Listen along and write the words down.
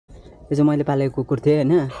यो चाहिँ मैले पालेको कुकुर थिएँ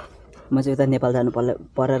हैन म चाहिँ उता नेपाल जानु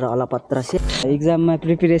परेर अलपत्र से एक्जाममा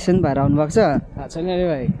प्रिपरेसन भएर आउनुभएको छ छैन रे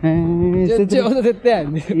भाइ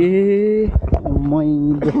ए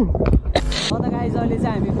मैले गाइज अहिले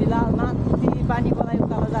चाहिँ हामी फिलहाल माथि पानी गोलाई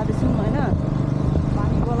उकालो जाँदैछौँ हैन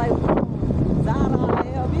पानी गोलाई जा रहा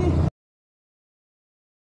है अभी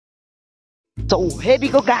सो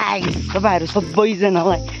हेभीको गाइस तपाईहरु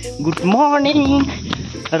सबैजनालाई गुड मर्निङ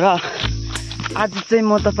र आज चाहिँ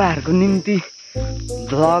म तपाईहरुको निम्ति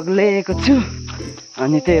भ्लग लिएको छु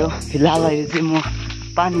अनि त्यही हो फिलहाल अहिले चाहिँ म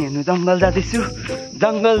पानी हेर्नु जंगल जाँदैछु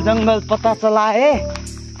जंगल जंगल पता चला है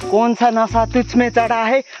कौन सा नशा तुझमें चढ़ा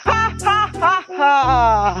है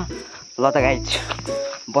ल त गाइज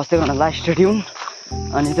बस्दै गर्न ला स्टेडियम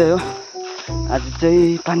अनि त्यही हो आज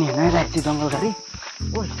चाहिँ पानी हेर्न आइरहेको छु जंगलघरि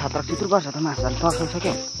ओ छत्र चित्र गर्छ त माछाले तर्साउँछ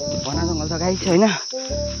क्या बना जंगल छ गाइज हैन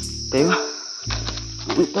त्यही हो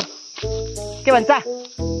अन्त के भन्छ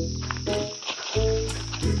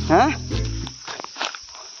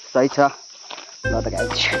सही छ ल त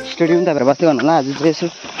गाइज स्टेडियम तपाईहरु बस्दै गर्नु होला आज चाहिँ यसो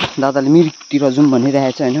दादाले मिरिकतिर जाउँ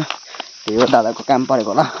भनिरहेको छ हैन त्यही हो दादाको काम परेको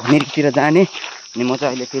होला मिरिकतिर जाने अनि म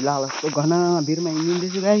चाहिँ अहिले फिलहाल यस्तो घना भिरमा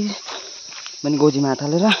हिँड्दैछु गाइज पनि गोजीमा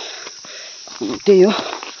थालेर त्यही हो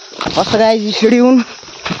हस् गाइज स्टेडियम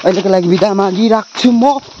अहिलेको लागि बिदा मागिराख्छु म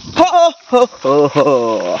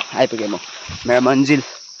आइपुगेँ म मेरो मन्जिल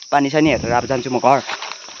पानी सानी हेरेर अब जान्छु म घर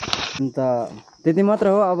अन्त त्यति मात्र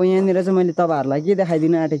हो अब यहाँनिर चाहिँ मैले तपाईहरुलाई के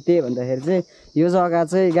देखाइदिन आँटेको थिएँ भन्दाखेरि चाहिँ यो जग्गा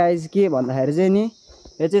चाहिँ गाइज के भन्दाखेरि चाहिँ नि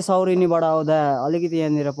यो चाहिँ सौरेनीबाट आउँदा अलिकति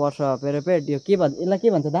यहाँनिर पर्छ पेरेपेट यो के भन्छ यसलाई के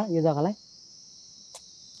भन्छ दा यो जग्गालाई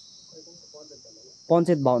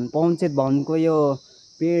पञ्चायत भवनको यो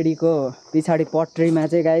पेडीको पछाडि पट्रीमा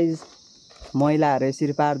चाहिँ गाइज मैलाहरू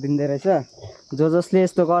यसरी पारिदिँदो रहेछ जो जसले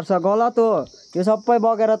यस्तो गर्छ गलत हो यो सबै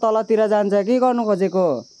बगेर तलतिर जान्छ के गर्नु खोजेको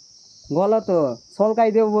गलत हो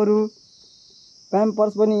सल्काइदेऊ बरु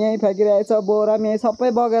प्याम्पर्स पनि यहीँ फ्याँकिरहेको छ बोरा पनि यहीँ सबै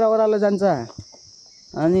बगेर ओह्रालो जान्छ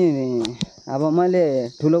अनि अब मैले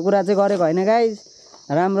ठुलो कुरा चाहिँ गरेको होइन गाइज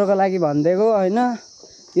राम्रोको लागि भनिदिएको होइन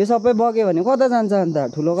यो सबै बग्यो भने कता जान्छ अन्त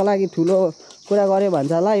ठुलोको लागि ठुलो कुरा गर्यो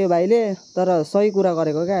भन्छ होला यो भाइले तर सही कुरा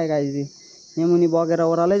गरेको क्या गाइज यहाँ मुनि बगेर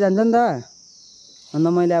ओह्रालै जान्छ नि त अन्त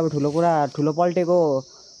मैले अब ठुलो कुरा ठुलो पल्टेको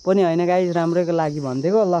पनि होइन गाइज राम्रैको लागि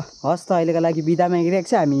भनिदिएको ल हस् त अहिलेको लागि बिदा मागिरहेको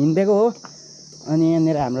छ हामी हिँडेको हो अनि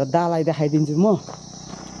यहाँनिर हाम्रो दालाई देखाइदिन्छु म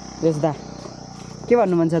यस दा के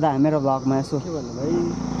भन्नु मन छ दा मेरो भ्लगमा यसो के भन्नु भाइ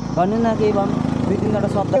भन्नु न केही भन् दुई तिनवटा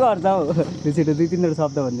शब्द गर्छ हौ छिटो दुई तिनवटा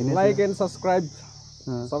शब्द भनिदिनु लाइक एन्ड सब्सक्राइब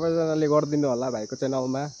सबैजनाले गरिदिनु होला भाइको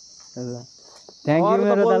च्यानलमा थ्याङ्क यू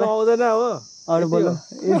मेरो दाला आउँदैन हो अरू बोल्नु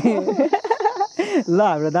ल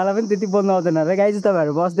हाम्रो दाला पनि त्यति बोल्नु आउँदैन र गाइज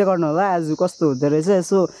तपाईँहरू बस्दै गर्नु होला आज कस्तो हुँदो रहेछ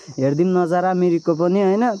यसो हेरिदिउँ नजारा मिरिकको पनि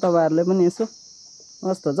होइन तपाईँहरूले पनि यसो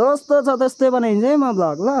हस् त जस्तो छ त्यस्तै बनाइन्छ है म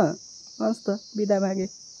भ्लग ल हस् त बिदा मागे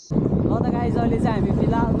ल त गाइज अहिले चाहिँ हामी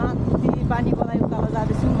फिलहाल माथि पानी गोलाई उकालो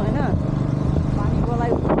जाँदैछौँ होइन पानी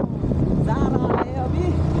गोलाई जा रहा है अभी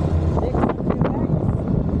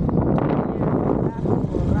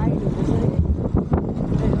राइड हुँदैछ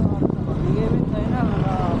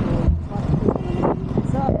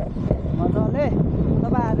मजाले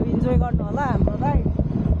तपाईँहरू इन्जोय गर्नु होला हाम्रो राइड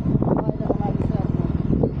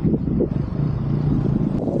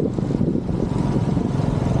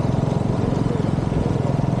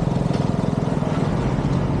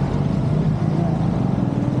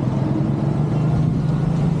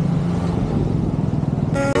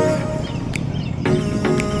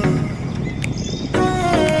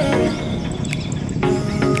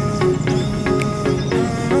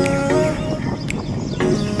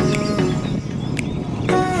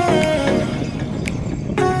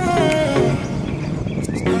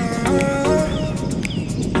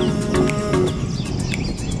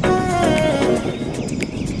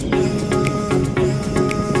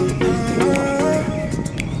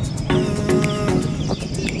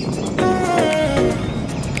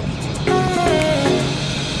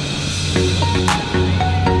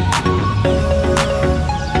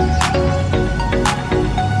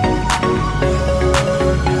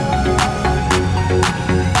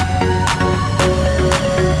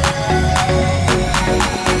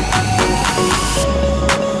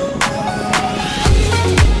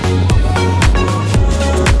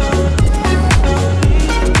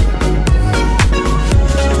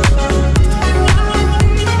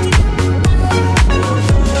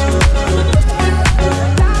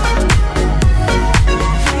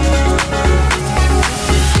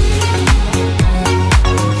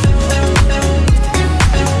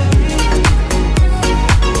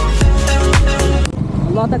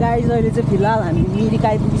गाइज अहिले चाहिँ फिलहाल हामी मिरिक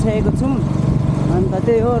आइपुगिसकेको छौँ अन्त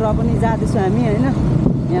त्यही हो र पनि जाँदैछौँ हामी होइन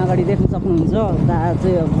यहाँ अगाडि देख्न सक्नुहुन्छ दा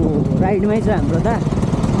चाहिँ अब राइडमै छ हाम्रो दा।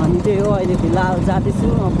 अनि त्यही हो अहिले फिलहाल जाँदैछु।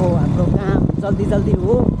 अब हाम्रो काम जल्दी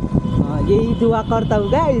हो, यही दुवा कर्ता हो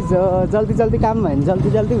गाइज। जल्दी काम भयो भने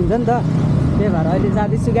जल्दी हुन्छ नि त, त्यही भएर अहिले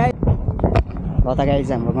जाँदैछु गाइज। ल त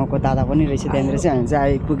गाइज हाम्रो गाउँको दादा पनि रहेछ त्यहाँनिर चाहिँ। हामी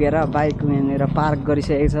चाहिँ आइपुगेर बाइक यहाँनिर पार्क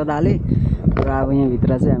गरिसकेको छ दाले। र अब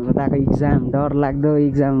यहाँभित्र चाहिँ हाम्रो दाको इक्जाम, डरलाग्दो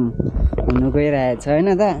इक्जाम हुनु गइरहेको छ होइन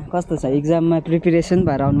दा? कस्तो छ इक्जाममा प्रिपेरेसन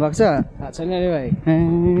भएर आउनुभएको छ? छैन रे भाइ,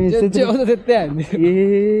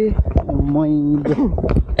 ए मैले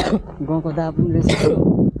गाउँको दा पनि रहेछ।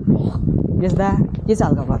 यस दा के छ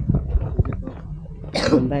हालखबर?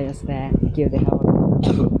 भन्दा यस्ता के देखा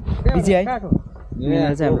बिजी है?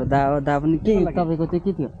 मेरो चाहिँ हाम्रो दा हो। दा पनि के तपाईँको चाहिँ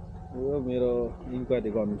के थियो? मेरो इन्क्वायरी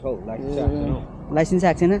गर्नु छ, लाइसेन्स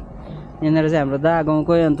आएको छैन यहाँनिर चाहिँ हाम्रो दा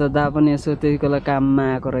गाउँकै। अन्त दा पनि यसो त्यही बेला काममा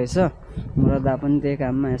आएको रहेछ। मेरो दा पनि त्यही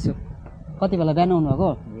काममा यसो कति बेला बिहान आउनुभएको?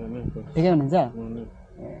 ठिकै हुनुहुन्छ?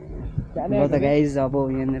 ल त गाइज अब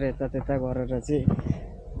यहाँनिर यता गरेर चाहिँ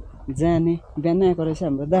जाने बिहान आएको रहेछ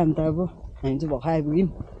हाम्रो दा। अन्त अब हामी चाहिँ भर्खर आइपुग्यौँ।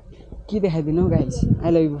 के देखाइदिनु हौ गाइज? आई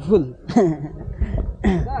लभ यु फुल।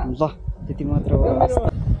 ल त्यति मात्र हो।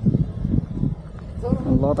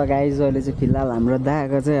 ल त गाइज अहिले चाहिँ फिलहाल हाम्रो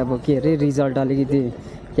दाको चाहिँ अब के अरे रिजल्ट अलिकति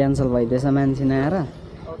क्यान्सल भइदिएछ मान्छे नआएर।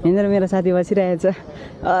 यहाँनिर मेरो साथी बसिरहेको छ,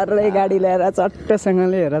 अरे गाडी ल्याएर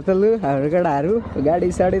चट्टसँगले हेर त लु हाम्रो केटाहरू गाडी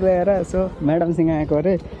साडी ल्याएर यसो म्याडमसँग आएको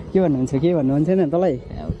अरे। के भन्नुहुन्छ? के भन्नुहुन्छ नि तँलाई?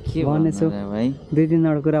 के भनेछु भाइ?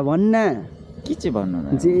 2-3 कुरा भन्न, के चाहिँ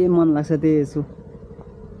भन्नु? जे मन लाग्छ त्यही यसो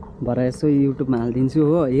भरे यसो युट्युबमा हालिदिन्छु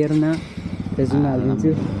हो, हेर न, फेसबुकमा हालिदिन्छु।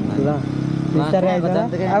 ल बिस्तारै आइज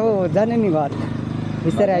अब जाने नि घर,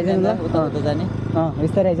 बिस्तारै आइज ल। जाने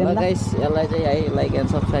बिस्तारै आइज ल गाइस। यसलाई चाहिँ है लाइक एन्ड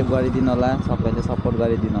सब्सक्राइब गरिदिनु होला, सबैले सपोर्ट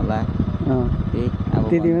गरिदिनु होला।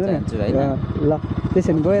 त्यति मात्रै ल।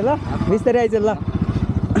 त्यसो भने गयो ल, बिस्तारै आइज ल।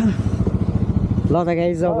 ल त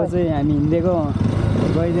गाइज अब चाहिँ हामी हिँडेको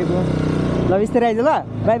गइदिएको। ल बिस्तारै आइज ल,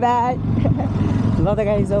 बाई बाई। ल त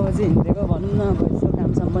गाइज अब चाहिँ हिँडेको भनौँ न, अब यसो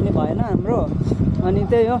कामसाम पनि भएन हाम्रो। अनि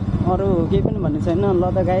त्यही हो, अरू केही पनि भन्नु छैन। ल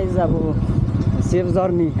त गाइज अब सेफ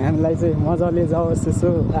जर्नी, हामीलाई चाहिँ मजाले जाओस् यसो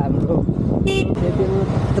हाम्रो, त्यति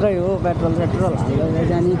मात्रै हो। पेट्रोल हालेर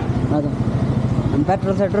जाने। हजुर हामी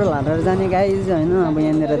पेट्रोल हालेर जाने गाइज होइन। अब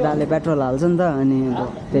यहाँनिर दाले पेट्रोल हाल्छ नि त। अनि अब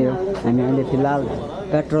त्यही हो, हामी अहिले फिलहाल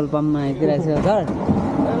पेट्रोल पम्पमा आइदिरहेको छ। हजुर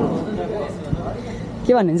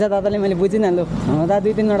के भन्नुहुन्छ दादाले? मैले बुझिनँ। लु दा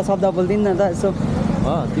 2-3 शब्द बोलिदिनु न त यसो।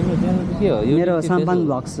 तिम्रो च्यानल के हो? मेरो साम्पाङ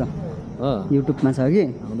ब्लग्स छ, युट्युबमा छ कि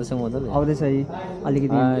आउँदैछ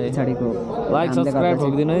अलिकति पछाडिको। लाइक सब्सक्राइब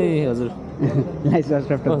ठोकिदिनु है हजुर। लाइक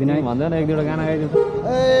सब्सक्राइब ठोकिदिनु है। भन्दैन 1-2 गाना गाइदिनु।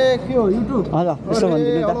 के हो युट्युब? हजुर यसो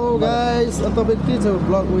भनिदिनु त। हेलो गाइस, तपाईँ के छ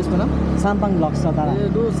ब्लग उयसको नाम? साम्पाङ ब्लग्स छ दादा।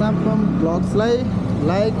 साम्पाङ ब्लग्सलाई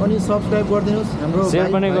लाइक अनि सब्सक्राइब गरिदिनुहोस्। हाम्रो सेयर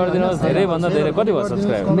पनि गरिदिनुहोस्। धेरै भन्दा धेरै कति भयो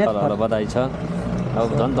सब्सक्राइब? ल बधाई छ। अब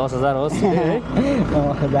झन् 10,000 होस् है।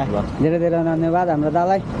 धेरै धेरै धन्यवाद हाम्रो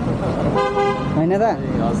दालाई होइन दा।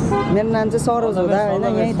 मेरो नाम चाहिँ सरोज हो दा होइन,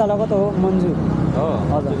 यहीँ तलको त हो मन्जु।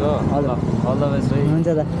 हजुर हजुर अल द बेस्ट है। हुन्छ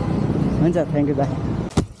दा, हुन्छ थ्याङ्क यू दा।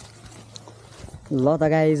 ल त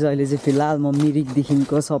गाइज अहिले चाहिँ फिलहाल म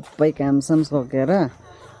मिरिकदेखिको सबै कामसाम सकेर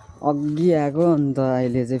अघि आएको। अन्त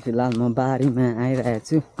अहिले चाहिँ फिलहाल म बारीमा आइरहेको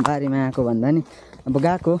छु। बारीमा आएको भन्दा नि अब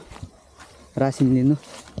गएको रासिन लिनु,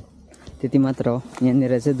 त्यति मात्र हो।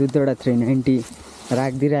 यहाँनिर चाहिँ दुधवटा 390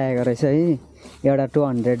 राखिदिइरहेको रहेछ है, एउटा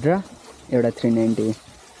 200 र एउटा 390।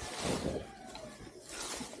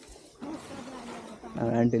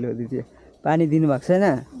 आन्टीले दिदी पानी दिनुभएको छैन?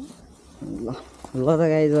 ल त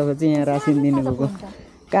गाइज अब चाहिँ यहाँ रासिन दिनु गएको।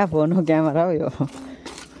 कहाँ फोन हो क्यामेरा हो यो?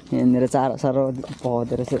 यहाँनिर चारो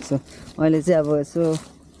पाउँदो रहेछ यसो। अहिले चाहिँ अब यसो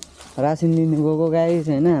रासिन दिनु गएको गाइज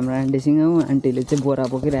होइन, हाम्रो आन्टीसँग हो। आन्टीले चाहिँ बोरा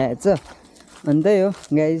बोकिरहेको छ। अनि त्यही हो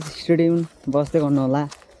गाइज, स्टेडियम बस्दै गर्नु होला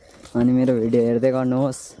अनि मेरो भिडियो हेर्दै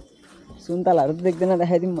गर्नुहोस्। सुन्तलाहरू त देख्दैन,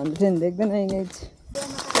 देखाइदिउँ भन्दै थियो नि, देख्दैन गाइज।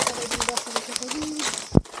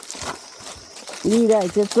 गाई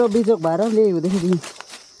चाहिँ यत्रो बिजोक भएर ल्याएको हुँदैछ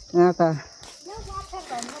आँटा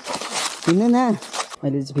हिँड्नु न।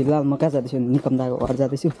 अहिले चाहिँ फिलहाल म कहाँ जाँदैछु? निकम दाको घर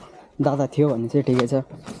जाँदैछु। दादा थियो भने चाहिँ ठिकै छ,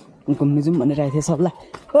 घुम्नु जाउँ भनिरहेको थिएँ सबलाई।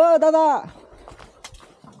 ओ दादा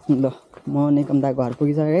ल म निकम दाको घर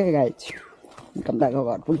पुगिसकेँ गाइज। निकम दाको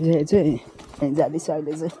घर पुगिसकेको चाहिँ यहीँ जाँदैछु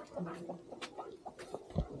अहिले चाहिँ।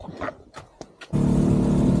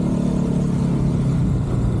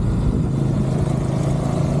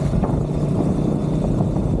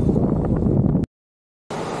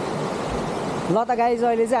 ल त गाइज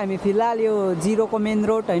अहिले चाहिँ हामी फिलहाल यो 0को मेन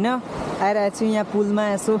रोड होइन आइरहेको छौँ। यहाँ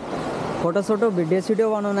पुलमा यसो फोटोसोटो भिडियो सिडियो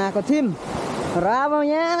बनाउन आएको थियौँ। र अब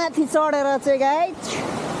यहाँ माथि चढेर चाहिँ गाइज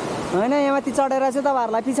होइन यहाँ माथि चढेर चाहिँ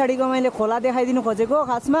तपाईँहरूलाई पछाडिको मैले खोला देखाइदिनु खोजेको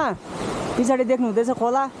खासमा पछाडि देख्नु हुँदैछ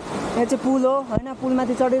खोला यहाँ चाहिँ पुल हो होइन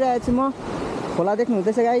पुलमाथि चढिरहेको छु म खोला देख्नु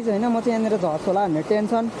हुँदैछ गाइज होइन म चाहिँ यहाँनिर झर्छ होला भन्ने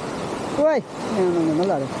टेन्सन ओइ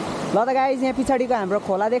ल त गाइज यहाँ पछाडिको हाम्रो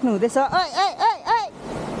खोला देख्नु हुँदैछ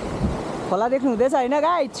खोला देख्नु हुँदैछ होइन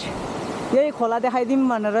गाइज यही खोला देखाइदिउँ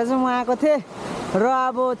भनेर चाहिँ म आएको थिएँ र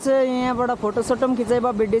अब चाहिँ यहाँबाट फोटोसोटो पनि खिचाइ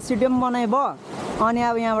भयो भिडियो सिडियो पनि बनाइ भयो अनि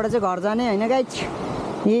अब यहाँबाट चाहिँ घर जाने होइन गाइज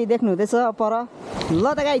यही देख्नु हुँदैछ पर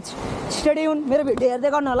ल त गाइज स्टेडियम मेरो भिडियो हेर्दै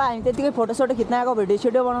गर्नु होला हामी त्यतिकै फोटोसोटो खिच्न आएको भिडियो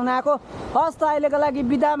सिडियो बनाउन आएको हस् त अहिलेको लागि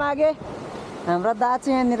बिदा मागेँ हाम्रो दा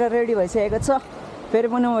चाहिँ यहाँनिर रेडी भइसकेको छ फेरि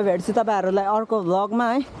पनि म भेट्छु तपाईँहरूलाई अर्को भ्लगमा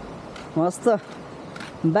है हस् त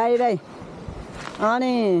बाई बाई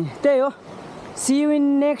अनि त्यही हो C you in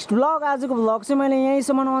next vlog आजको भ्लग चाहिँ मैले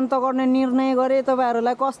यहीँसम्म अन्त गर्ने निर्णय गरेँ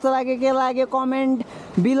तपाईँहरूलाई कस्तो लाग्यो के लाग्यो कमेन्ट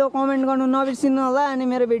बिलो कमेन्ट गर्नु नबिर्सिनु होला अनि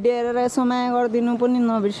मेरो भिडियो हेरेर यसो माया गरिदिनु पनि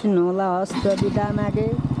नबिर्सिनु होला हस् त बिदा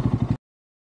मागेँ